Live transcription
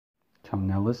Come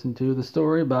now listen to the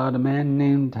story about a man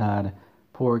named Todd.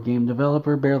 Poor game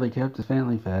developer barely kept his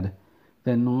family fed.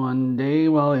 Then one day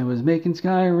while he was making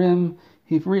Skyrim,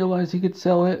 he realized he could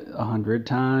sell it 100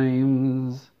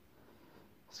 times.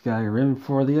 Skyrim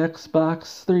for the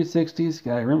Xbox 360,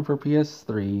 Skyrim for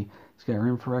PS3,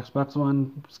 Skyrim for Xbox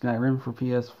One, Skyrim for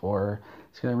PS4,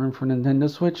 Skyrim for Nintendo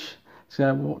Switch,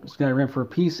 Skyrim for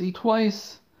PC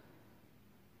twice.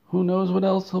 Who knows what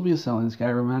else he'll be selling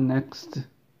Skyrim on next?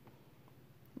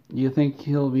 You think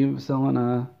he'll be selling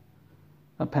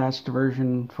a patched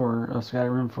version for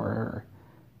Skyrim for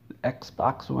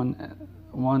Xbox One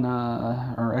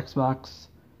or Xbox?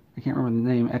 I can't remember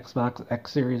the name. Xbox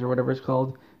X Series or whatever it's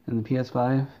called, and the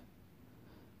PS5.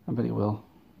 I bet he will.